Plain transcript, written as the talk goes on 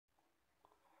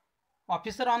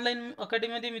Officer online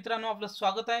अकॅडमीमध्ये मित्रांनो आपलं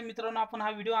स्वागत आहे। मित्रांनो, आपण हा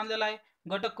व्हिडिओ आणलेला आहे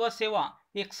गट क सेवा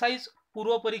एक्साइज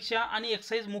पूर्व परीक्षा आणि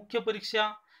एक्साइज मुख्य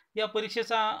परीक्षा या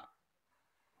परीक्षेचा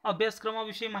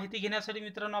अभ्यासक्रमाविषयी माहिती घेण्यासाठी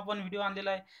मित्रांनो आपण व्हिडिओ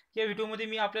आणलेला आहे। या व्हिडिओमध्ये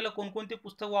मी आपल्याला कोणकोणते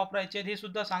पुस्तक वापरायचे आहेत हे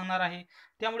सुद्धा सांगणार आहे।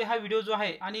 त्यामुळे हा व्हिडिओ जो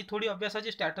आहे आणि थोडी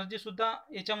अभ्यासाची स्ट्रॅटेजी सुद्धा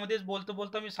याच्यामध्येच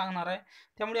बोलता मी सांगणार आहे।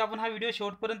 त्यामुळे आपण हा व्हिडिओ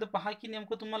शेवटपर्यंत पहा की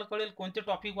नेमकं तुम्हाला कळेल कोणते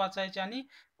टॉपिक वाचायचे आणि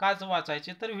काय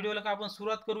वाचायचे। तर व्हिडिओला काय आपण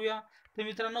सुरुवात करूया। तर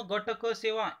मित्रांनो, गट क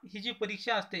सेवा ही जी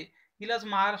परीक्षा असते हिलाच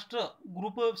Maharashtra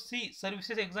group C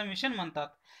services examination म्हणतात।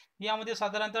 यामध्ये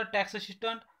साधारणतः टॅक्स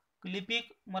असिस्टंट,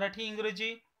 लिपिक, मराठी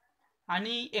इंग्रजी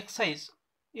आणि एक्साइज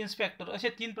इन्स्पेक्टर असे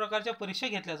 3 प्रकारच्या परीक्षा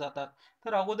घेतल्या जातात।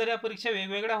 तर अगोदर या परीक्षा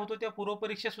वेगवेगळ्या होत होत्या, पूर्व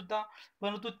परीक्षा सुद्धा,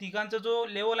 परंतु तिघांचा जो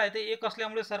लेवल आहे ते एक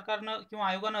असल्यामुळे सरकारनं किंवा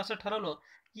आयोगानं असं ठरवलं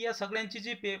की या सगळ्यांची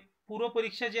जी पूर्व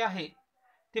परीक्षा जी आहे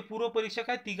ते पूर्व परीक्षा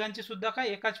काय तिघांची सुद्धा काय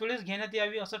एकाच वेळेस घेण्यात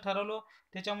यावी असं ठरवलं।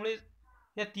 त्याच्यामुळे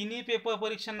या तिन्ही पेपर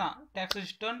परीक्षांना टॅक्स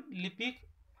असिस्टंट, लिपिक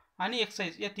आणि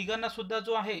एक्साइज या तिघांना सुद्धा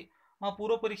जो आहे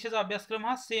पूर्व परीक्षेचा अभ्यासक्रम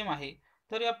हा सेम आहे।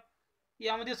 तर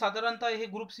यामध्ये साधारणतः हे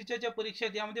ग्रुप सीच्या ज्या परीक्षा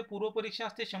आहेत यामध्ये पूर्व परीक्षा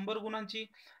असते 100 गुणांची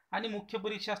आणि मुख्य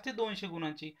परीक्षा असते 200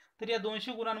 गुणांची। तर या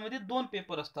 200 गुणांमध्ये 2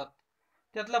 पेपर असतात।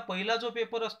 त्यातला पहिला जो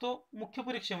पेपर असतो मुख्य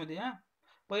परीक्षेमध्ये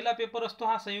पहिला पेपर असतो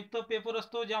हा संयुक्त पेपर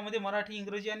असतो ज्यामध्ये मराठी,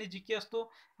 इंग्रजी आणि जीके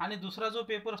असतो, आणि दुसरा जो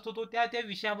पेपर असतो तो त्या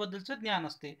विषयाबद्दलचं ज्ञान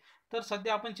असते। तर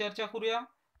सध्या आपण चर्चा करूया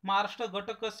महाराष्ट्र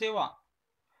गट क सेवा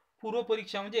पूर्व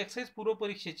परीक्षा म्हणजे एक्साइज पूर्व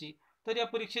परीक्षेची। तर या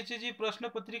परीक्षेची जी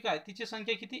प्रश्नपत्रिका आहे तिची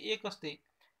संख्या किती, 1 असते।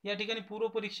 या ठिकाणी पूर्व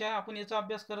परीक्षा आहे, आपण याचा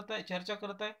अभ्यास करत आहे, चर्चा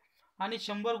करत आहे, आणि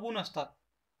 100 गुण असतात।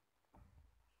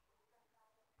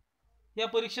 या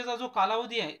परीक्षेचा जो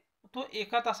कालावधी आहे तो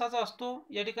 1 तासाचा असतो।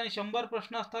 या ठिकाणी 100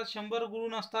 प्रश्न असतात, 100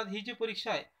 गुण असतात। ही जी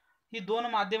परीक्षा आहे ही 2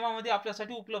 माध्यमामध्ये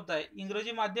आपल्यासाठी उपलब्ध आहे,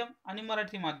 इंग्रजी माध्यम आणि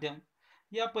मराठी माध्यम।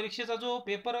 या परीक्षेचा जो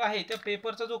पेपर आहे त्या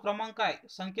पेपरचा जो क्रमांक आहे,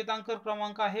 संकेतांक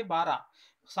क्रमांक आहे 12।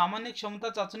 सामान्य क्षमता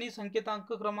चाचणी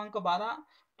संकेतांक क्रमांक 12।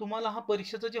 तुम्हाला हा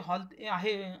परीक्षेचा जे हॉल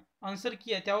आहे आन्सर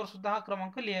की आहे त्यावर सुद्धा हा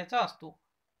क्रमांक लिहायचा असतो।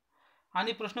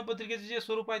 आणि प्रश्नपत्रिकेचे जे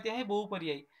स्वरूप आहे ते आहे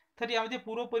बहुपर्यायी। तर यामध्ये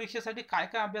पूर्व परीक्षेसाठी काय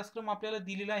काय अभ्यासक्रम आपल्याला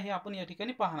दिलेला आहे हे आपण या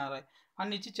ठिकाणी पाहणार आहे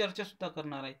आणि याची चर्चा सुद्धा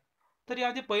करणार आहे। तर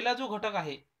यामध्ये पहिला जो घटक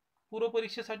आहे पूर्व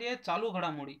परीक्षेसाठी आहे चालू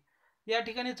घडामोडी। या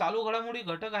ठिकाणी चालू घडामोडी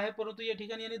घटक आहे, परंतु या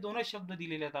ठिकाणी यांनी 2च शब्द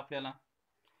दिलेले आहेत आपल्याला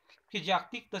की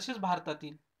जागतिक तसेच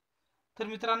भारतातील। तर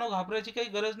मित्रांनो, घाबरायची काही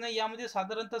गरज नाही। यामध्ये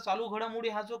साधारणतः चालू घडामोडी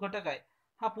हा जो घटक आहे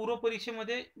हा पूर्व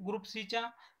परीक्षेमध्ये ग्रुप सीच्या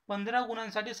 15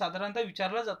 गुणांसाठी साधारणतः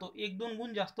विचारला जातो। 1-2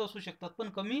 गुण जास्त असू शकतात पण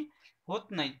कमी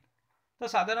होत नाहीत। तर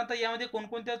साधारणतः यामध्ये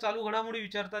कोणकोणत्या चालू घडामोडी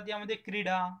विचारतात, यामध्ये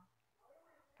क्रीडा,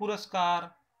 पुरस्कार,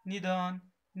 निधन,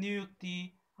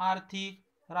 नियुक्ती, आर्थिक,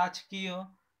 राजकीय,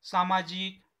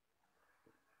 सामाजिक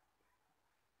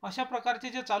अशा प्रकारचे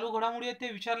जे चालू घडामोडी आहेत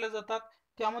ते विचारले जातात।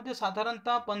 त्यामध्ये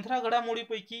साधारणतः 15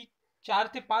 घडामोडीपैकी 4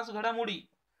 ते 5 घडामोडी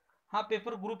हा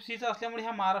पेपर ग्रुप सीचा असल्यामुळे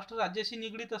ह्या महाराष्ट्र राज्याशी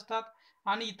निगडीत असतात,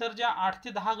 आणि इतर ज्या 8 ते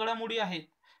 10 घडामोडी आहेत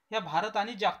ह्या भारत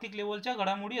आणि जागतिक लेवलच्या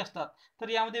घडामोडी असतात। तर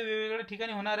यामध्ये वेगवेगळ्या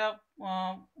ठिकाणी होणाऱ्या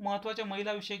महत्त्वाच्या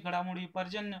महिलाविषयक घडामोडी,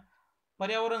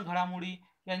 पर्यावरण घडामोडी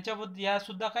यांच्याबद्दल या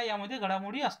सुद्धा काय यामध्ये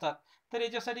घडामोडी असतात। तर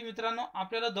याच्यासाठी मित्रांनो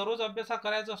आपल्याला दररोज अभ्यास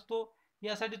करायचा असतो।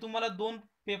 यासाठी तुम्हाला 2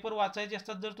 पेपर वाचायचे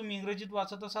असतात। जर तुम्ही इंग्रजीत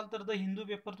वाचत असाल तर द हिंदू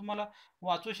पेपर तुम्हाला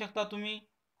वाचू शकता तुम्ही,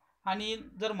 आणि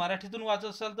जर मराठीतून वाचत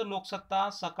असाल तर लोकसत्ता,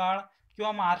 सकाळ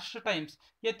किंवा महाराष्ट्र टाइम्स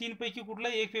या 3 पैकी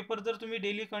कुठलाही एक पेपर जर तुम्ही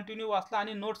डेली कंटिन्यू वाचला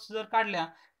आणि नोट्स जर काढल्या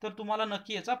तर तुम्हाला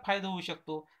नक्की याचा फायदा होऊ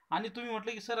शकतो। आणि तुम्ही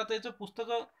म्हटलं की सर आता याचं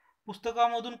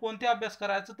पुस्तकामधून कोणते अभ्यास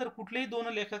करायचं, तर कुठलेही 2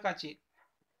 लेखकाचे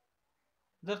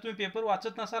जर तुम्ही पेपर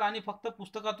वाचत नसाल आणि फक्त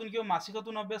पुस्तकातून किंवा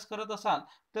मासिकातून अभ्यास करत असाल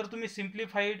तर तुम्ही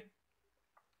सिम्प्लिफाईड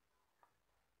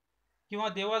किंवा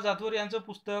देवा जाधवर यांचं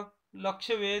पुस्तक,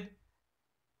 लक्षवेध,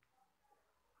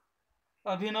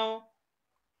 अभिनव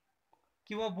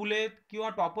किंवा बुलेट किंवा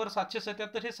टॉपर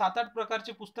 777 हे 7-8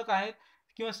 प्रकारचे पुस्तक आहेत,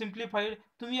 किंवा सिम्प्लिफाईड,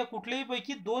 तुम्ही या कुठल्याही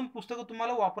पैकी 2 पुस्तकं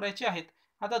तुम्हाला वापरायची आहेत।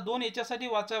 आता 2 याच्यासाठी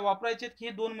वापरायचे आहेत की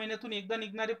हे 2 महिन्यातून एकदा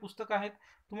निघणारे पुस्तक आहेत।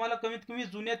 तुम्हाला कमीत कमी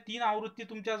जुन्या 3 आवृत्ती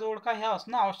तुमच्याजवळ काय ह्या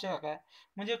असणं आवश्यक आहे,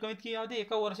 म्हणजे कमीत कमी यामध्ये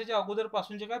 1 वर्षाच्या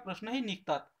अगोदरपासूनचे काय प्रश्न हे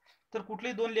निघतात। तर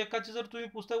कुठलेही 2 लेखाचे जर तुम्ही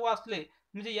पुस्तक वाचले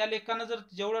म्हणजे या लेखानं जर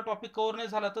जेवढा टॉपिक कव्हर नाही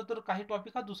झाला तर काही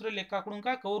टॉपिक हा दुसऱ्या लेखाकडून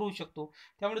काय कव्हर होऊ शकतो।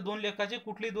 त्यामुळे 2 लेखाचे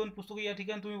कुठलेही 2 पुस्तकं या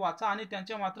ठिकाणी तुम्ही वाचा, आणि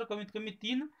त्यांच्या मात्र कमीत कमी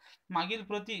 3 मागील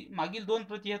 2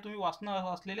 प्रती ह्या तुम्ही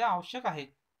वाचणं असलेल्या आवश्यक आहेत।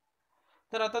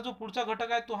 तर आता जो पुढचा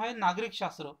घटक आहे तो आहे नागरिक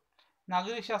शास्त्र।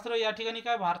 नागरिक शास्त्र या ठिकाणी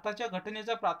काय भारताच्या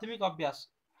घटनेचा प्राथमिक अभ्यास,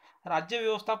 राज्य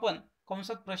व्यवस्थापन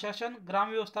कंसात प्रशासन, ग्राम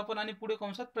व्यवस्थापन आणि पुढे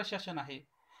कंसात प्रशासन आहे।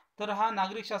 तर हा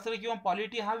नागरिक शास्त्र किंवा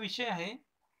पॉलिटी हा विषय आहे,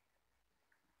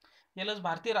 यालाच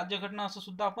भारतीय राज्यघटना असं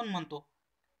सुद्धा आपण म्हणतो।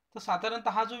 तर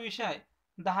साधारणतः हा जो विषय आहे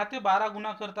 10 ते 12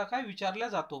 गुणाकरता काय विचारला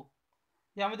जातो।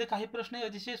 यामध्ये काही प्रश्न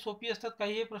अतिशय सोपी असतात,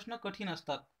 काही हे प्रश्न कठीण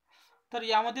असतात. तर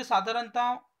यामध्ये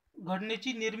साधारणतः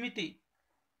घटनेची निर्मिती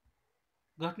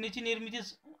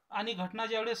आणि घटना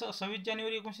ज्यावेळेस 26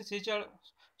 जानेवारी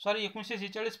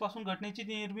 1946 पासून घटनेची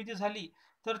निर्मिती झाली,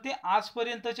 तर ते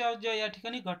आजपर्यंतच्या ज्या या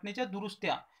ठिकाणी घटनेच्या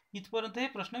दुरुस्त्या इथपर्यंत हे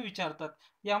प्रश्न विचारतात.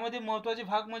 यामध्ये महत्त्वाचे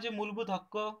भाग म्हणजे मूलभूत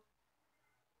हक्क,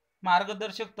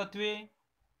 मार्गदर्शक तत्वे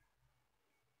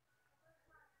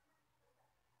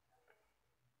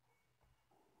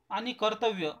आणि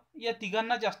कर्तव्य या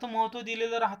तिघांना जास्त महत्त्व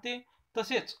दिलेलं राहते.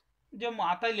 तसेच जे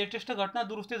आता लेटेस्ट घटना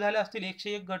दुरुस्ती झाल्या असतील,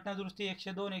 101 घटना दुरुस्ती,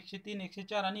 102, 103,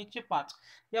 104 आणि 105,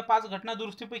 या 5 घटना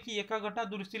दुरुस्तीपैकी एका घटना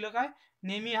दुरुस्तीला काय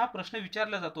नेहमी हा प्रश्न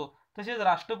विचारला जातो. तसेच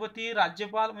राष्ट्रपती,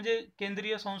 राज्यपाल म्हणजे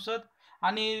केंद्रीय संसद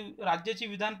आणि राज्याची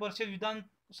विधान परिषद,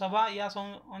 विधानसभा या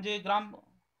म्हणजे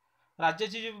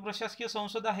राज्याची जी प्रशासकीय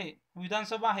संसद आहे,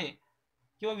 विधानसभा आहे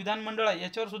किंवा विधानमंडळ आहे,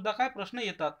 याच्यावर सुद्धा काय प्रश्न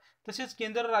येतात. तसेच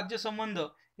केंद्र राज्य संबंध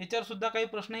याच्यावर सुद्धा काही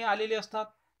प्रश्नही आलेले असतात.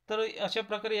 तर अशा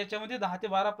प्रकारे याच्यामध्ये 10 ते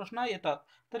 12 प्रश्न येतात.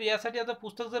 तर यासाठी आता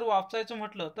पुस्तक जर वाचायचं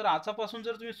म्हटलं तर आजपासून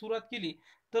जर तुम्ही सुरुवात केली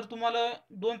तर तुम्हाला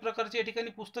 2 प्रकारचे या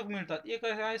ठिकाणी पुस्तक मिळतात. एक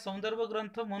आहे संदर्भ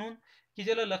ग्रंथ म्हणून की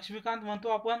ज्याला लक्ष्मीकांत म्हणतो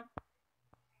आपण,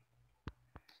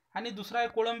 आणि दुसरा आहे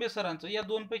कोळंबे सरांचं. या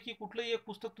दोनपैकी कुठलंही एक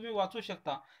पुस्तक तुम्ही वाचू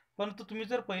शकता. परंतु तुम्ही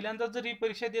जर पहिल्यांदा जर ही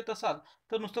परीक्षा देत असाल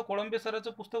तर नुसतं कोळंबे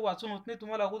सरांचं पुस्तक वाचून होत नाही.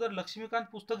 तुम्हाला अगोदर लक्ष्मीकांत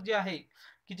पुस्तक जे आहे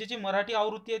की ज्याची मराठी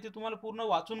आवृत्ती आहे ते तुम्हाला पूर्ण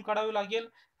वाचून काढावे लागेल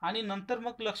आणि नंतर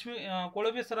मग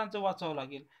कोळंबे सरांचं वाचावं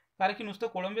लागेल. कारण की नुसतं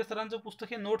कोळंबे सरांचं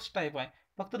पुस्तक हे नोट्स टाईप आहे.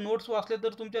 फक्त नोट्स वाचले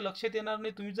तर तुमच्या लक्षात येणार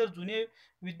नाही. तुम्ही जर जुने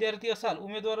विद्यार्थी असाल,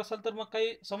 उमेदवार असाल तर मग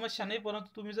काही समस्या नाही.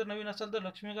 परंतु तुम्ही जर नवीन असाल तर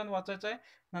लक्ष्मीकांत वाचायचं आहे,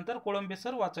 नंतर कोळंबे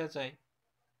सर वाचायचं आहे.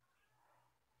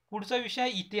 पुढचा विषय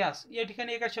आहे इतिहास. या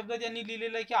ठिकाणी एका शब्दात यांनी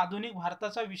लिहिलेलं आहे की आधुनिक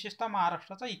भारताचा, विशेषतः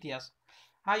महाराष्ट्राचा इतिहास.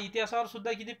 हा इतिहासावर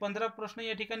सुद्धा किती 15 प्रश्न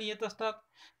या ठिकाणी येत असतात.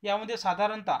 यामध्ये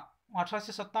साधारणतः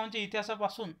 1857च्या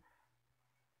इतिहासापासून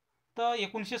तर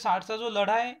 1960चा जो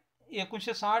लढा आहे,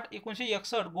 1960,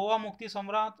 1961 गोवा मुक्ती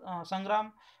संग्राम,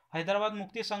 हैदराबाद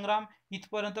मुक्ती संग्राम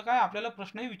इथपर्यंत काय आपल्याला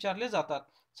प्रश्नही विचारले जातात.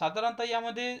 साधारणतः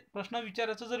यामध्ये प्रश्न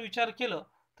विचारायचा जर विचार केलं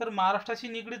तर महाराष्ट्राशी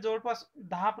निगडीत जवळपास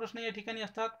 10 प्रश्न या ठिकाणी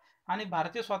असतात आणि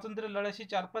भारतीय स्वातंत्र्य लढ्याशी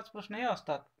 4-5 प्रश्न हे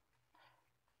असतात.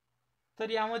 तर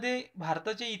यामध्ये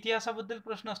भारताच्या इतिहासाबद्दल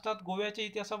प्रश्न असतात, गोव्याच्या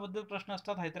इतिहासाबद्दल प्रश्न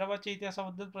असतात, हैदराबादच्या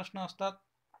इतिहासाबद्दल प्रश्न असतात.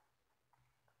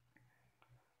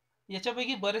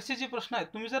 याच्यापैकी बरेचसे जे प्रश्न आहेत,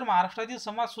 तुम्ही जर महाराष्ट्रातील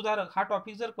समाज सुधारक हा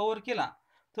टॉपिक जर कव्हर केला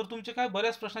तर तुमचे काय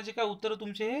बऱ्याच प्रश्नाचे काय उत्तर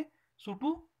तुमचे हे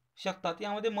सुटू शकतात.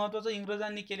 यामध्ये महत्त्वाचं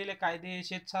इंग्रजांनी केलेले कायदे,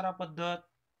 शेतसारा पद्धत,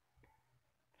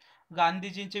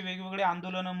 गांधीजींचे वेगवेगळे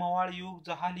आंदोलन, मवाळ युग,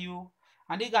 जहाल युग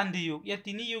आणि गांधी युग या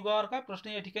तिन्ही युगावर काय प्रश्न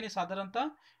या ठिकाणी साधारणतः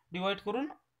डिवाइड करून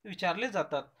विचारले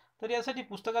जातात. तर यासाठी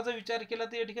पुस्तकाचा विचार केला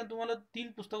तर या ठिकाणी तुम्हाला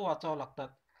 3 पुस्तक वाचावं लागतात.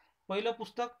 पहिलं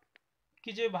पुस्तक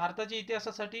की जे भारताच्या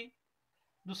इतिहासासाठी,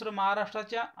 दुसरं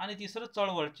महाराष्ट्राच्या आणि तिसरं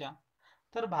चळवळच्या.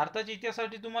 तर भारताच्या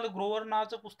इतिहासासाठी तुम्हाला ग्रोवर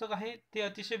नावाचं पुस्तक आहे, ते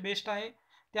अतिशय बेस्ट आहे.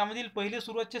 त्यामधील पहिले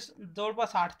सुरुवातचे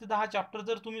जवळपास 8 ते 10 चॅप्टर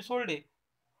जर तुम्ही सोडले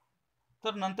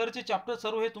तर नंतरचे चॅप्टर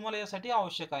सर्व हे तुम्हाला यासाठी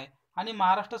आवश्यक आहे. आणि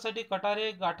महाराष्ट्रासाठी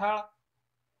कटारे, गाठाळ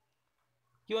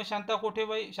किंवा शांता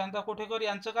कोठेकर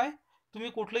यांचं काय तुम्ही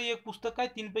कुठलंही एक पुस्तक काय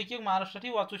 3 पैकी एक महाराष्ट्रासाठी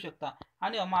वाचू शकता.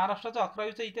 आणि महाराष्ट्राचा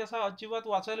 11वीचा इतिहास हा अजिबात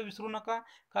वाचायला विसरू नका,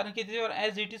 कारण की त्याच्यावर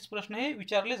ॲज इट इज प्रश्न हे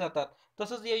विचारले जातात.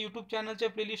 तसंच या यूट्यूब चॅनलच्या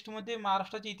प्लेलिस्टमध्ये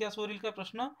महाराष्ट्राच्या इतिहासावरील काय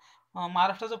प्रश्न,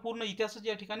 महाराष्ट्राचा पूर्ण इतिहासच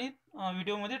या ठिकाणी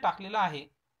व्हिडिओमध्ये टाकलेला आहे.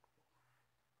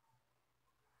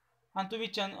 आणि तुम्ही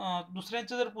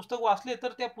दुसऱ्यांचे जर पुस्तक वाचले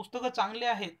तर त्या पुस्तकं चांगले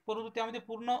आहेत, परंतु त्यामध्ये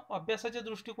पूर्ण अभ्यासाच्या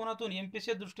दृष्टिकोनातून,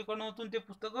 एमपीएससी दृष्टिकोनातून ते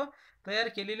पुस्तकं तयार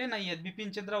केलेले नाही आहेत.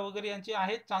 बिपिनचंद्र वगैरे यांचे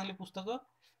आहेत चांगले पुस्तकं,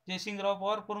 जयसिंगराव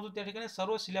पवार, परंतु त्या ठिकाणी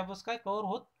सर्व सिलेबस काय कव्हर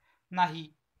होत नाही.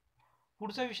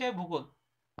 पुढचा विषय आहे भूगोल.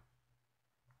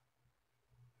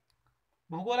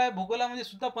 भूगोल आहे. भूगोलामध्ये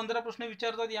सुद्धा 15 प्रश्न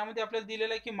विचारतात. यामध्ये आपल्याला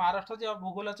दिलेलं आहे की महाराष्ट्राच्या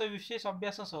भूगोलाचा विशेष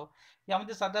अभ्यासासह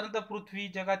यामध्ये साधारणतः पृथ्वी,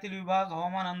 जगातील विभाग,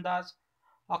 हवामान अंदाज,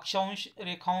 अक्षांश,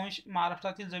 रेखांश,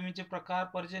 महाराष्ट्रातील जमिनीचे प्रकार,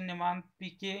 पर्जन्यमान,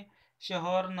 पिके,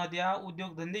 शहर, नद्या,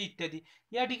 उद्योगधंदे इत्यादी.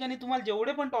 या ठिकाणी तुम्हाला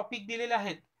जेवढे पण टॉपिक दिलेले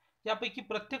आहेत यापैकी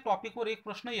प्रत्येक टॉपिकवर एक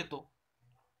प्रश्न येतो.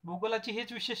 भूगोलाची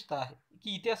हेच विशेषता आहे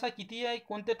की इतिहास किती आहे,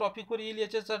 कोणत्या टॉपिकवर येईल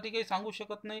याच्यासाठी काही सांगू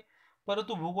शकत नाही,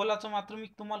 परंतु भूगोलाचं मात्र मी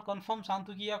तुम्हाला कन्फर्म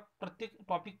सांगतो की या प्रत्येक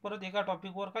टॉपिक परत एका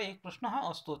टॉपिकवर काय एक प्रश्न हा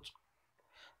असतोच.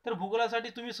 तर भूगोलासाठी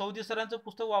तुम्ही सौदी सरांचं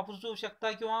पुस्तक वापरू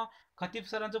शकता किंवा खतीब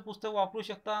सरांचं पुस्तक वापरू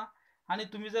शकता. आणि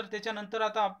तुम्ही जर त्याच्यानंतर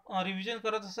आता रिव्हिजन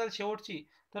करत असाल शेवटची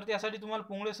तर त्यासाठी तुम्हाला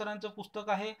पुंगळे सरांचं पुस्तक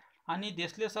आहे आणि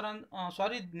देसले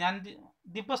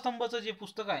दीपस्तंभचं जे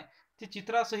पुस्तक आहे ते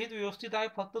चित्रासहित व्यवस्थित आहे.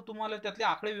 फक्त तुम्हाला त्यातले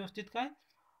आकडे व्यवस्थित काय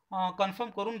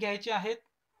कन्फर्म करून घ्यायचे आहेत.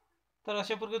 तर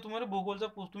अशा प्रकारे तुम्हाला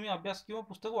भूगोलचा तुम्ही अभ्यास किंवा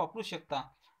पुस्तक वापरू शकता.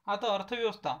 आता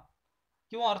अर्थव्यवस्था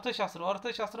किंवा अर्थशास्त्र,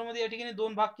 अर्थशास्त्रामध्ये या ठिकाणी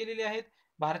दोन भाग केलेले आहेत,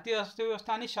 भारतीय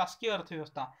अर्थव्यवस्था आणि शासकीय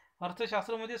अर्थव्यवस्था।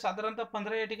 अर्थशास्त्रामध्ये साधारणतः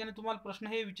 15 या ठिकाणी तुम्हाला प्रश्न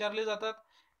हे विचारले जातात।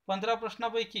 15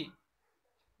 प्रश्नापैकी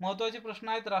महत्त्वाचे प्रश्न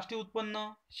आहेत राष्ट्रीय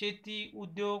उत्पन्न, शेती,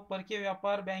 उद्योग, परकीय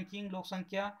व्यापार, बँकिंग,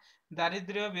 लोकसंख्या,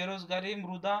 दारिद्र्य, बेरोजगारी,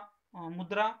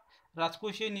 मुद्रा,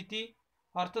 राजकोषीय नीती,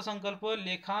 अर्थसंकल्प,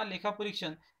 लेखा,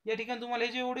 लेखापरीक्षण। या ठिकाणी तुम्हाला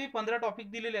हे जेवढे 15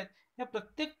 टॉपिक दिलेले आहेत, या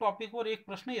प्रत्येक टॉपिकवर एक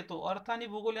प्रश्न येतो। अर्थ आणि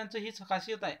भूगोल यांचं हीच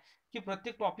खासियत आहे की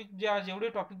प्रत्येक टॉपिक जेवढे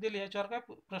टॉपिक दिले याच्यावर काय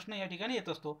प्रश्न या ठिकाणी येत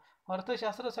असतो।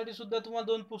 अर्थशास्त्रासाठी सुद्धा तुम्हाला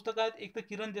दोन पुस्तकं आहेत, एक तर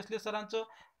किरण देसले सरांचं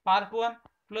पार्ट 1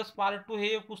 प्लस पार्ट 2 हे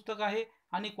एक पुस्तक आहे,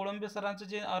 आणि कोळंबे सरांचं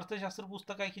जे अर्थशास्त्र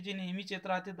पुस्तक आहे की जे नेहमीच येत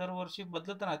राहते, दरवर्षी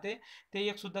बदलत राहते, ते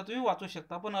एक सुद्धा तुम्ही वाचू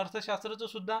शकता। पण अर्थशास्त्राचं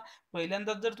सुद्धा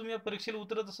पहिल्यांदाच जर तुम्ही परीक्षेला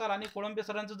उतरत असाल आणि कोळंबे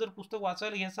सरांचं जर पुस्तक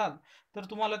वाचायला घ्याल तर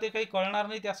तुम्हाला ते काही कळणार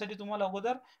नाही। त्यासाठी तुम्हाला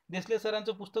अगोदर देसले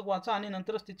सरांचं पुस्तक वाचा आणि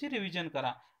नंतरच त्याची रिव्हिजन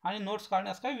करा, आणि नोट्स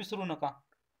काढण्यास काही विसरू नका।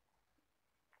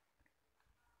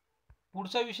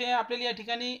 पुढचा विषय आहे आपल्याला या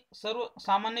ठिकाणी सर्व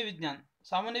सामान्य विज्ञान।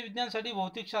 सामान्य विज्ञानसाठी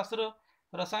भौतिकशास्त्र,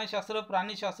 रसायनशास्त्र,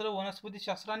 प्राणीशास्त्र,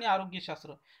 वनस्पतीशास्त्र आणि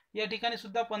आरोग्यशास्त्र या ठिकाणी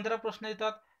सुद्धा 15 प्रश्न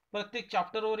येतात। प्रत्येक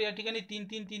चॅप्टरवर या ठिकाणी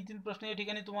 3-3 प्रश्न या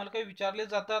ठिकाणी तुम्हाला काही विचारले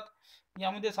जातात।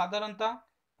 यामध्ये साधारणतः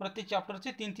प्रत्येक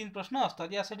चॅप्टरचे 3-3 प्रश्न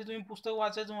असतात। यासाठी तुम्ही पुस्तक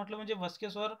वाचायचं म्हटलं म्हणजे भस्के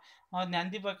सर,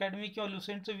 ज्ञानदीप अकॅडमी किंवा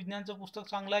लुसेंटचं विज्ञानचं पुस्तक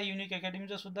चांगलं आहे, युनिक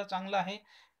अकॅडमीचं सुद्धा चांगलं आहे।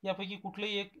 यापैकी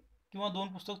कुठलंही एक किंवा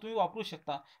दोन पुस्तक तुम्ही वापरू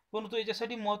शकता। परंतु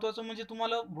याच्यासाठी महत्त्वाचं म्हणजे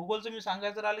तुम्हाला भूगोलचं मी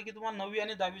सांगायचं राहिलं की तुम्हाला 9वी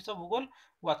आणि 10वीचा भूगोल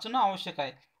वाचणं आवश्यक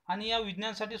आहे। आणि या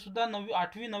विज्ञानसाठी सुद्धा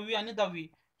 8वी, 9वी आणि 10वी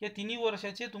या तिन्ही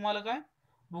वर्षाचे तुम्हाला काय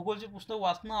भूगोलचे पुस्तक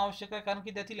वाचणं आवश्यक आहे, कारण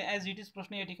की त्यातील ॲज इट इज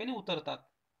प्रश्न या ठिकाणी उतरतात।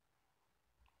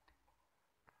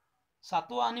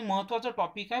 7वा आणि महत्त्वाचा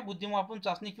टॉपिक आहे बुद्धिमापन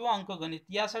चाचणी किंवा अंकगणित।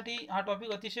 यासाठी हा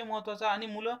टॉपिक अतिशय महत्त्वाचा आहे आणि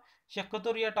मुलं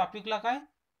शक्यतो या टॉपिकला काय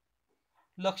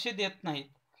लक्ष देत नाहीत।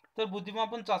 तर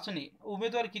बुद्धिमापन चाचणी,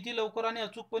 उमेदवार किती लवकर आणि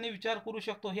अचूकपणे विचार करू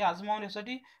शकतो हे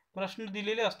आजमावण्यासाठी प्रश्न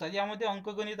दिलेले असतात। यामध्ये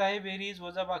अंकगणित आहे, बेरीज,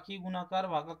 वजाबाकी, गुणाकार,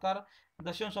 भागाकार,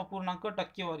 दशांश अपूर्णांक,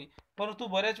 टक्केवारी। परंतु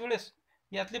बऱ्याच वेळेस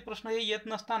यातले प्रश्न हे येत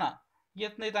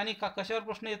नाहीत आणि कशावर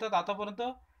प्रश्न येतात आतापर्यंत,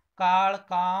 काळ,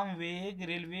 काम, वेग,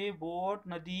 रेल्वे, बोट,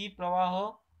 नदी,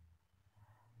 प्रवाह,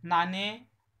 नाणे,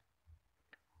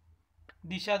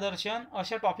 दिशादर्शन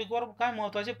अशा टॉपिकवर काय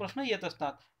महत्त्वाचे प्रश्न येत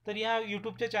असतात। तर या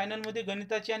यूट्यूबच्या चॅनलमध्ये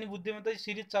गणिताची आणि बुद्धिमत्ताची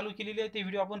सिरीज चालू केलेली आहे, ते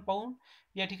व्हिडिओ आपण पाहून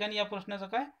या ठिकाणी या प्रश्नाचं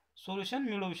काय सोल्युशन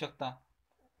मिळवू शकता।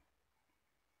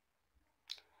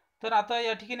 तर आता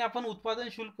या ठिकाणी आपण उत्पादन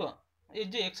शुल्क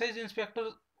जे एक्साइज इन्स्पेक्टर,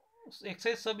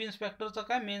 एक्साइज सब इन्स्पेक्टरचा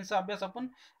काय मेन्सचा अभ्यास आपण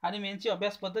आणि मेन्सची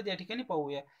अभ्यास पद्धत या ठिकाणी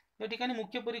पाहूया। या ठिकाणी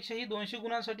मुख्य परीक्षा ही 200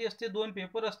 गुणांसाठी असते, 2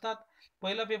 पेपर असतात।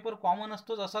 पहिला पेपर कॉमन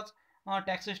असतो, जसाच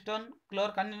टॅक्सेशन,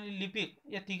 क्लर्क आणि लिपिक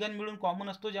या तिघांना मिळून कॉमन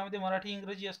असतो, ज्यामध्ये मराठी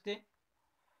इंग्रजी असते,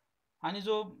 आणि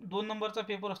जो 2 नंबरचा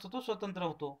पेपर असतो तो स्वतंत्र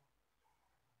होतो।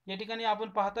 या ठिकाणी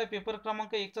आपण पाहताय पेपर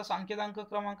क्रमांक 1 चा सांकेतांक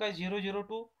क्रमांक आहे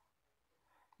 002।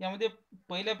 यामध्ये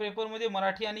पहिल्या पेपरमध्ये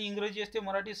मराठी आणि इंग्रजी असते,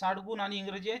 मराठी 60 गुण आणि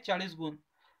इंग्रजी आहे 40 गुण।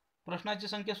 प्रश्नाची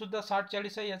संख्या सुद्धा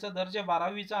 60-40 आहे। याचा दर्जा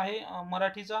 12वीचा आहे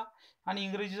मराठीचा, आणि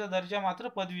इंग्रजीचा दर्जा मात्र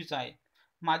पदवीचा आहे।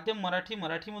 माध्यम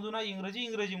मराठीमधून आहे,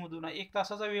 इंग्रजीमधून आहे। 1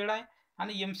 तासाचा वेळ आहे,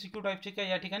 आणि MCQ टाईपचे काय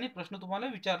या ठिकाणी प्रश्न तुम्हाला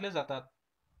विचारले जातात।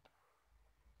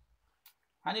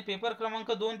 आणि पेपर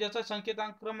क्रमांक 2 ज्याचा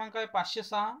संकेतांक क्रमांक आहे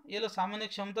 506, याला सामान्य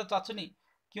क्षमता चाचणी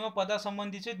किंवा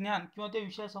पदासंबंधीचे ज्ञान किंवा त्या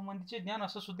विषयासंबंधीचे ज्ञान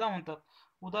असं सुद्धा म्हणतात।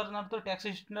 उदाहरणार्थ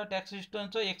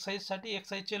टॅक्सेशनचं एक्साइजसाठी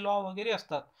एक्साइजचे लॉ वगैरे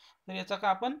असतात। तर याचा काय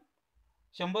आपण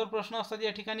 100 प्रश्न असतात,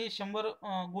 या ठिकाणी 100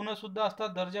 गुण सुद्धा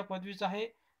असतात। दर्जा पदवीचा आहे।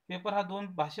 पेपर हा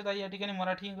 2 भाषेत आहे, या ठिकाणी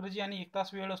मराठी इंग्रजी, आणि 1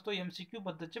 तास वेळ असतो। MCQ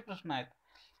पद्धतीचे प्रश्न आहेत।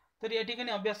 तर या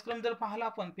ठिकाणी अभ्यासक्रम जर पाहिला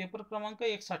आपण पेपर क्रमांक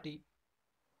 1 साठी,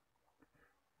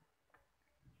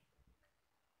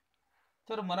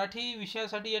 तर मराठी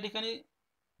विषयासाठी या ठिकाणी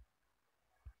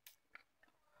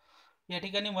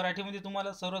मराठीमध्ये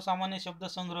तुम्हाला सर्वसामान्य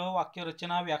शब्दसंग्रह,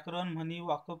 वाक्यरचना, व्याकरण, म्हणी,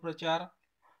 वाक्प्रचार,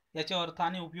 याचे अर्थ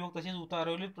आणि उपयोग, तसेच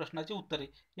उतारवरील प्रश्नाचे उत्तरे।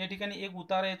 या ठिकाणी एक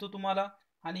उतारा येतो तुम्हाला,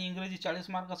 आणि इंग्रजी 40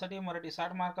 मार्कासाठी, मराठी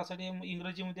 60 मार्कासाठी।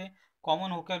 इंग्रजीमध्ये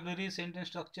common vocabulary, sentence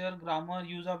structure, grammar,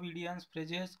 use of idioms,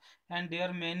 phrases and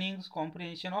there meanings,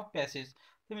 comprehension of passage.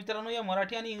 तर मित्रांनो, या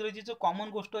मराठी आणि इंग्रजीचं कॉमन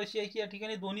गोष्ट अशी आहे की या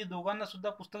ठिकाणी दोघांना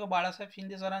सुद्धा पुस्तकं बाळासाहेब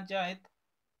शिंदे सरांचे आहेत,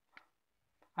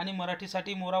 आणि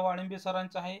मराठीसाठी मोरा वाळिंबे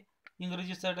सरांचं आहे।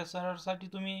 इंग्रजी सरांसाठी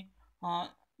तुम्ही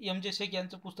MJ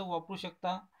यांचं पुस्तक वापरू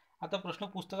शकता। आता प्रश्न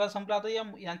पुस्तकात संपला। आता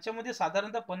यांच्यामध्ये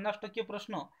साधारणतः 50%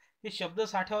 प्रश्न हे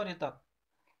शब्दसाठ्यावर येतात।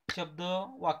 शब्द,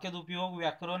 वाक्यात उपयोग,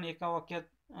 व्याकरण, एका वाक्यात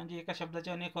म्हणजे एका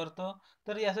शब्दाचे अनेक अर्थ।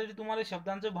 तर यासाठी तुम्हाला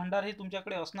शब्दांचं भंडार हे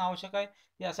तुमच्याकडे असणं आवश्यक आहे।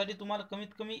 यासाठी तुम्हाला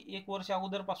कमीत कमी 1 वर्ष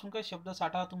अगोदरपासून काय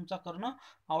शब्दसाठा तुमचा करणं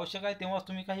आवश्यक आहे, तेव्हाच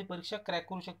तुम्ही काही परीक्षा क्रॅक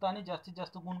करू शकता आणि जास्तीत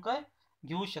जास्त गुण काय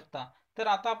घेऊ शकता। तर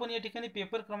आता आपण या ठिकाणी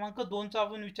पेपर क्रमांक 2चा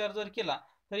आपण विचार जर केला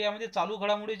तर यामध्ये चालू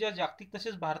घडामोडी ज्या जागतिक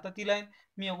तसेच भारतातील आहेत.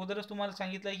 मी अगोदरच तुम्हाला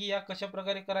सांगितलं की या कशा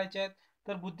प्रकारे करायच्या आहेत.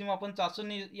 तर बुद्धिमापन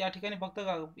चाचणी या ठिकाणी फक्त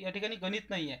या ठिकाणी गणित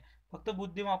नाही आहे, फक्त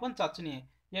बुद्धिमापन चाचणी आहे.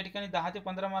 या ठिकाणी 10 ते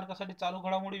 15 मार्कासाठी चालू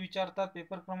घडामोडी विचारतात.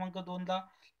 पेपर क्रमांक 2ला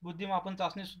बुद्धिमापन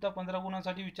चाचणी सुद्धा 15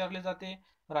 गुणांसाठी विचारले जाते.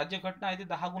 राज्यघटना आहे ते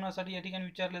 10 गुणांसाठी या ठिकाणी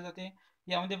विचारले जाते.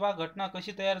 यामध्ये घटना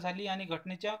कशी तयार झाली आणि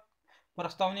घटनेच्या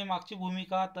प्रस्तावनेमागची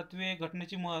भूमिका, तत्वे,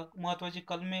 घटनेची महत्त्वाची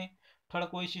कलमे,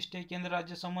 ठळक वैशिष्ट्ये, केंद्र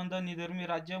राज्य संबंध, निधर्मी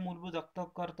राज्य, मूलभूत हक्क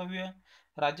कर्तव्य,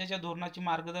 राज्याच्या धोरणाची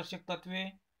मार्गदर्शक तत्वे,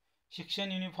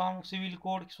 शिक्षण, युनिफॉर्म, सिव्हिल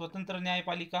कोड, स्वतंत्र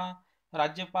न्यायपालिका,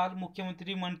 राज्यपाल,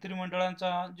 मुख्यमंत्री,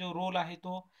 मंत्रिमंडळाचा जो रोल आहे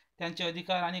तो, त्यांचे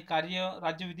अधिकार आणि कार्य,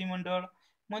 राज्य विधिमंडळ.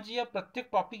 म्हणजे या प्रत्येक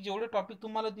टॉपिक, जेवढे टॉपिक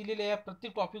तुम्हाला दिलेले आहे,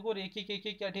 प्रत्येक टॉपिकवर एक एक एक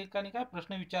एक या ठिकाणी काय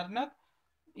प्रश्न विचारण्यात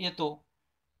येतो.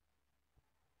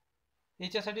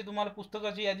 याच्यासाठी तुम्हाला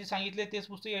पुस्तकाची यादी सांगितली, तेच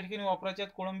पुस्तक या ठिकाणी वापरायचे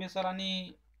आहेत. कोळंबे सर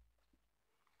आणि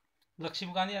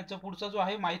लक्ष्मीकांत यांचा पुढचा जो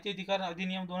आहे माहिती अधिकार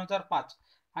अधिनियम 2005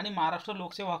 आणि महाराष्ट्र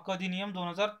लोकसेवा हक्क अधिनियम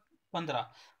 2015.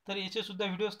 तर याचे सुद्धा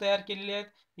व्हिडिओज तयार केलेले आहेत.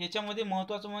 याच्यामध्ये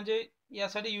महत्त्वाचं म्हणजे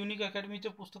यासाठी युनिक अकॅडमीचे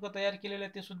पुस्तकं तयार केलेले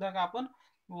आहेत, ते सुद्धा का आपण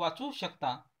वाचू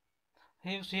शकता.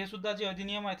 हे सुद्धा जे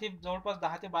अधिनियम आहे ते जवळपास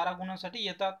 10 ते 12 गुणांसाठी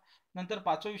येतात. नंतर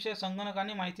 5वा विषय संगणक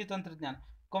आणि माहिती तंत्रज्ञान,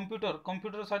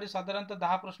 कम्प्युटरसाठी साधारणतः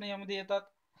 10 प्रश्न यामध्ये येतात.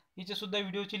 याचे सुद्धा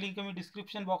व्हिडिओची लिंक मी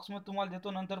डिस्क्रिप्शन बॉक्समध्ये तुम्हाला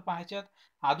देतो, नंतर पाहायच्यात.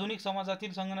 आधुनिक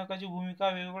समाजातील संगणकाची भूमिका,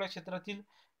 वेगवेगळ्या क्षेत्रातील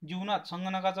जीवनात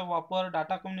संगणकाचा वापर,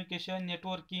 data communication,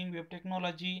 networking, web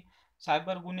technology,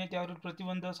 cyber गुन्हे, त्यावरील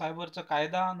प्रतिबंध, सायबरचा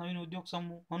कायदा, नवीन उद्योग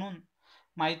समूह म्हणून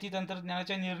माहिती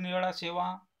तंत्रज्ञानाच्या निरनिराळ्या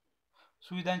सेवा,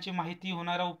 सुविधांची माहिती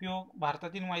होणारा उपयोग,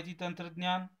 भारतातील माहिती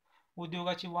तंत्रज्ञान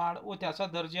उद्योगाची वाढ व त्याचा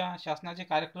दर्जा, शासनाचे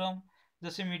कार्यक्रम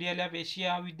जसे मीडिया लॅब,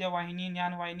 एशिया, विद्यावाहिनी,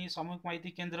 ज्ञानवाहिनी, सामूहिक माहिती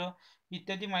केंद्र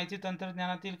इत्यादी माहिती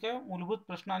तंत्रज्ञानातील काय मूलभूत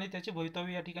प्रश्न आणि त्याचे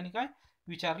भवितव्य या ठिकाणी काय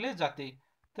विचारले जाते.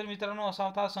 तर मित्रांनो, असा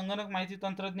होता संगणक माहिती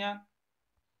तंत्रज्ञान.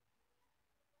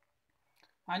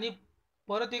 आणि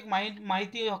परत एक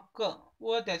माहिती हक्क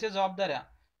व त्याच्या जबाबदाऱ्या,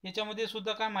 याच्यामध्ये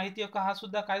सुद्धा काय माहिती हक्क हा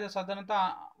सुद्धा कायदा साधारणतः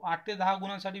 8 ते 10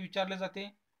 गुणांसाठी विचारले जाते.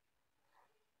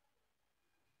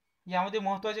 यामध्ये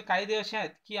महत्त्वाचे कायदे असे आहेत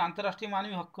की आंतरराष्ट्रीय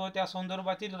मानवी हक्क, त्या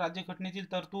संदर्भातील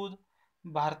राज्यघटनेतील तरतूद,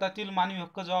 भारतातील मानवी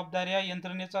हक्क जबाबदाऱ्या,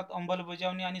 यंत्रणेचा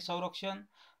अंमलबजावणी आणि संरक्षण,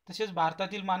 तसेच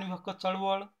भारतातील मानवी हक्क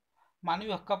चळवळ,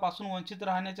 मानवी हक्कापासून वंचित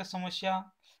राहण्याच्या समस्या,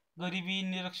 गरिबी,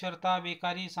 निरक्षरता,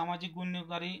 बेकारी, सामाजिक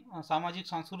गुन्हेगारी, सामाजिक,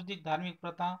 सांस्कृतिक, धार्मिक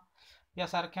प्रथा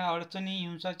यासारख्या अडचणी,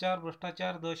 हिंसाचार,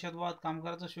 भ्रष्टाचार, दहशतवाद,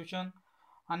 कामगारांचं शोषण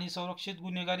आणि संरक्षित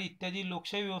गुन्हेगारी इत्यादी,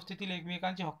 लोकशाही व्यवस्थेतील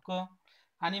एकमेकांचे हक्क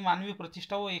आणि मानवी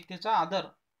प्रतिष्ठा व एकतेचा आदर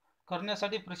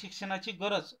करण्यासाठी प्रशिक्षणाची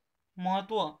गरज,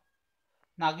 महत्त्व,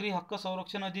 नागरी हक्क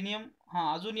संरक्षण अधिनियम.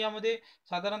 अजून यामध्ये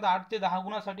साधारणतः 8 ते 10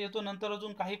 गुणांसाठी येतो. नंतर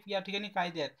अजून काही या ठिकाणी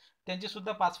कायदे आहेत, त्यांचे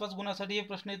सुद्धा 5-5 गुणांसाठी हे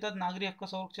प्रश्न येतात. नागरी हक्क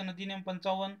संरक्षण अधिनियम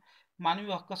 55,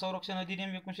 मानवी हक्क संरक्षण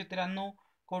अधिनियम 1993,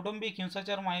 कौटुंबिक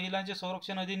हिंसाचार महिलांचे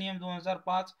संरक्षण अधिनियम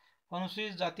 2005,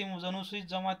 अनुसूचित जाती अनुसूचित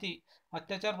जमाती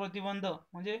अत्याचार प्रतिबंध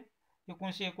म्हणजे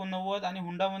 1989 आणि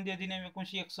हुंडाबंदी अधिनियम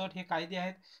 1961 हे कायदे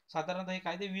आहेत. साधारणतः हे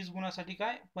कायदे 20 गुणांसाठी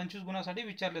काय 25 गुणांसाठी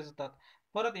विचारले जातात.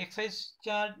 परत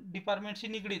एक्साईजच्या डिपार्टमेंटशी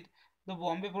निगडीत the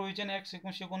Bombay provision act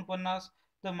 1949,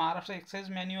 the Maharashtra excise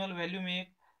manual volume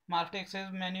 1, Maharashtra excise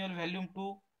manual volume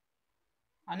 2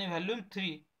 आणि व्हॅल्यूम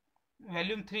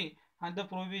 3 आणि the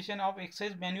provision of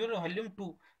excise manual volume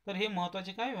 2. तर हे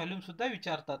महत्त्वाचे काय व्हॅल्यूम सुद्धा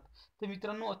विचारतात. तर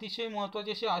मित्रांनो, अतिशय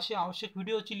महत्त्वाचे असे आवश्यक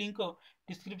व्हिडिओची लिंक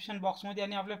डिस्क्रिप्शन बॉक्समध्ये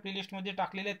आणि आपल्या प्लेलिस्टमध्ये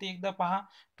टाकलेले आहे, ते एकदा पहा.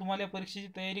 तुम्हाला परीक्षेची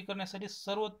तयारी करण्यासाठी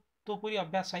सर्वतोपरी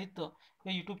अभ्यास साहित्य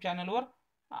या यूट्यूब चॅनलवर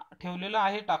ठेवलेलं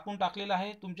आहे, टाकलेलं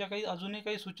आहे. तुमच्या काही अजूनही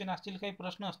काही सूचना असतील, काही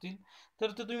प्रश्न असतील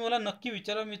तर ते तुम्ही मला नक्की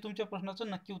विचारा, मी तुमच्या प्रश्नाचं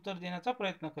नक्की उत्तर देण्याचा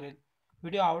प्रयत्न करेल.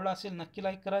 व्हिडिओ आवडला असेल नक्की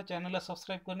लाईक करा, चॅनलला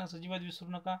सबस्क्राईब करण्यास अजिबात विसरू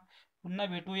नका. पुन्हा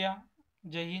भेटूया.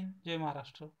 जय हिंद, जय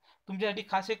महाराष्ट्र. तुमच्यासाठी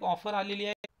खास एक ऑफर आलेली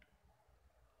आहे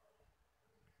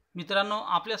मित्रांनो.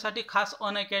 आपल्यासाठी खास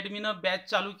अनअकॅडमीनं बॅच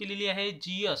चालू केलेली आहे.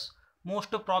 GS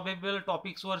most probable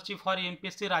टॉपिक्सवरची for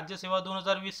MPSC राज्यसेवा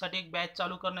 2020 साठी एक बॅच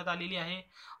चालू करण्यात आलेली आहे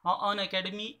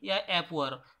अनअकॅडमी या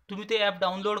ॲपवर. तुम्ही ते ॲप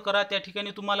डाउनलोड करा. त्या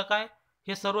ठिकाणी तुम्हाला काय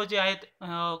हे सर्व जे आहेत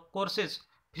कोर्सेस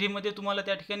फ्रीमध्ये तुम्हाला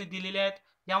त्या ठिकाणी दिलेले आहेत.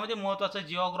 यामध्ये महत्त्वाचं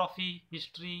geography,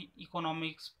 history,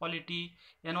 economics, polity,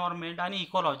 environment आणि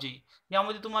इकॉलॉजी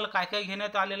यामध्ये तुम्हाला काय काय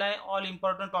घेण्यात आलेलं आहे. ऑल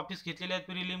इम्पॉर्टंट टॉपिक्स घेतलेले आहेत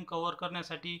प्रिलिम कव्हर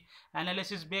करण्यासाठी.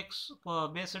 ॲनालिसिस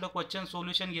बेस्ड क्वेश्चन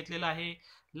सोल्युशन घेतलेलं आहे.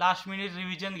 लास्ट मिनिट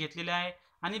रिव्हिजन घेतलेलं आहे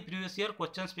आणि previous year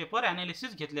questions paper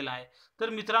analysis घेतलेला आहे. तर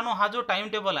मित्रांनो, हा जो टाइम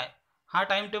टेबल आहे, हा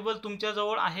टाइम टेबल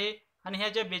तुमच्याजवळ आहे आणि ह्या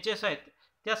ज्या बेचेस आहेत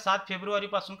त्या 7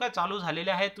 फेब्रुवारीपासून काय चालू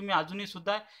झालेल्या आहेत. तुम्ही अजूनही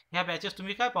सुद्धा ह्या बॅचेस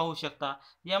तुम्ही काय पाहू शकता.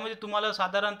 यामध्ये तुम्हाला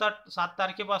साधारणतः 7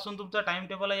 तारखेपासून तुमचा टाइम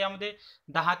टेबल आहे. यामध्ये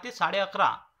 10 ते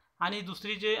 11:30 आणि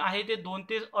दुसरी जे आहे ते 2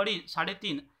 ते 2:30,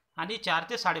 3:30 आणि 4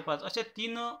 ते 5:30 अशा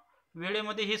 3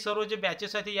 वेळेमध्ये हे सर्व जे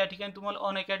बॅचेस आहेत या ठिकाणी तुम्हाला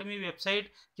अनअकॅडमी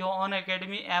वेबसाईट किंवा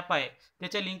अनअकॅडमी ॲप आहे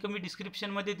त्याच्या लिंक मी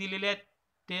डिस्क्रिप्शनमध्ये दिलेले आहेत.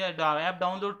 ते ॲप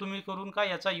डाउनलोड तुम्ही करून का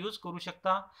याचा यूज करू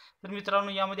शकता. तर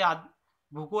मित्रांनो, यामध्ये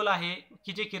भूगोल आहे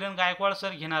की जे किरण गायकवाड सर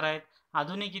घेणार आहेत.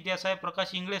 आधुनिक इतिहास आहे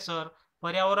प्रकाश इंगळे सर.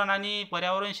 पर्यावरण आणि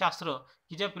पर्यावरणशास्त्र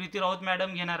की जे प्रीती राऊत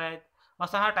मॅडम घेणार आहेत.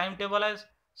 असा हा टाइम टेबल आहे.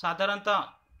 साधारणतः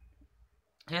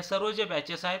हे सर्व जे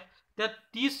बॅचेस आहेत त्या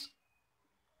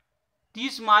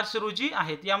 30 मार्च रोजी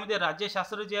आहेत. यामध्ये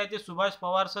राज्यशास्त्र जे आहे ते सुभाष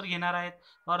पवार सर घेणार आहेत.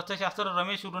 अर्थशास्त्र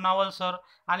रमेश उरनावल सर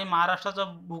आणि महाराष्ट्राचा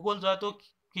भूगोल जो आहे तो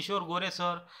किशोर गोरे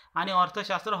सर आणि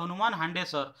अर्थशास्त्र हनुमान हांडे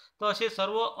सर. तर असे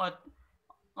सर्व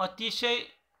अतिशय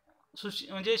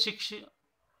म्हणजे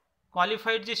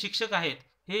क्वालिफाईड जे शिक्षक आहेत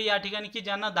हे या ठिकाणी की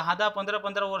ज्यांना 10-10,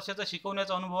 15-15 वर्षाचा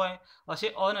शिकवण्याचा अनुभव आहे असे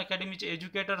अनअकॅडमीचे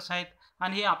एज्युकेटर्स आहेत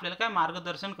आणि हे आपल्याला काय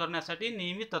मार्गदर्शन करण्यासाठी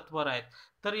नेहमी तत्पर आहेत.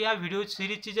 तर या व्हिडिओ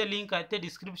सिरीजची जे लिंक आहे ते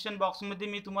डिस्क्रिप्शन बॉक्समध्ये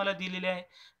मी तुम्हाला दिलेले आहे.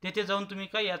 तेथे जाऊन तुम्ही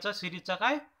काय याचा सिरीजचा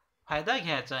काय फायदा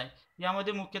घ्यायचा आहे.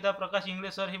 यामध्ये मुख्यतः प्रकाश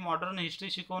इंगळे सर हे मॉडर्न हिस्ट्री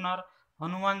शिकवणार,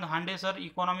 हनुमान हांडे सर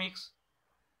इकॉनॉमिक्स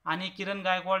आणि किरण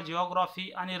गायकवाड जिओग्राफी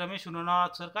आणि रमेश उरनावळ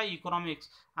सर काय इकॉनॉमिक्स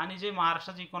आणि जे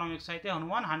महाराष्ट्राचे इकॉनॉमिक्स आहे ते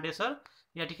हनुमान हांडे सर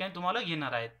या ठिकाणी तुम्हाला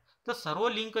घेणार आहेत. तर सर्व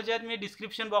लिंक जे आहेत मी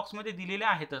डिस्क्रिप्शन बॉक्समध्ये दिलेले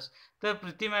आहेतच. तर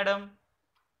प्रीती मॅडम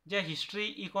ज्या हिस्ट्री,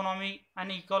 इकॉनॉमी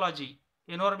आणि इकॉलॉजी,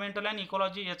 एन्व्हायरमेंटल अँड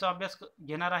इकॉलॉजी याचा अभ्यास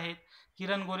घेणार आहेत.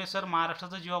 किरण गोरे सर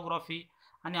महाराष्ट्राचं जिओग्राफी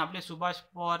आणि आपले सुभाष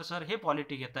पवार सर हे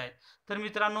पॉलिटी घेत आहेत. तर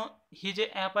मित्रांनो, हे जे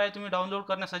ॲप आहे तुम्ही डाउनलोड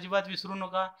करण्यास अजिबात विसरू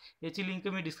नका. याची लिंक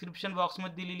मी डिस्क्रिप्शन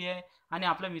बॉक्समध्ये दिलेली आहे आणि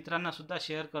आपल्या मित्रांना सुद्धा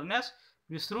शेअर करण्यास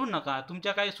विसरू नका.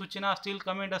 तुमच्या काही सूचना असतील,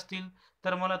 कमेंट असतील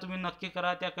तर मला तुम्ही नक्की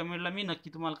करा. त्या कमेंटला मी नक्की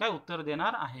तुम्हाला काय उत्तर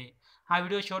देणार आहे. हा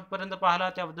व्हिडिओ शेवटपर्यंत पाहिला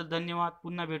त्याबद्दल धन्यवाद.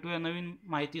 पुन्हा भेटूया नवीन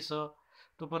माहितीसह.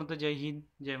 तोपर्यंत जय हिंद,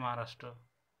 जय महाराष्ट्र.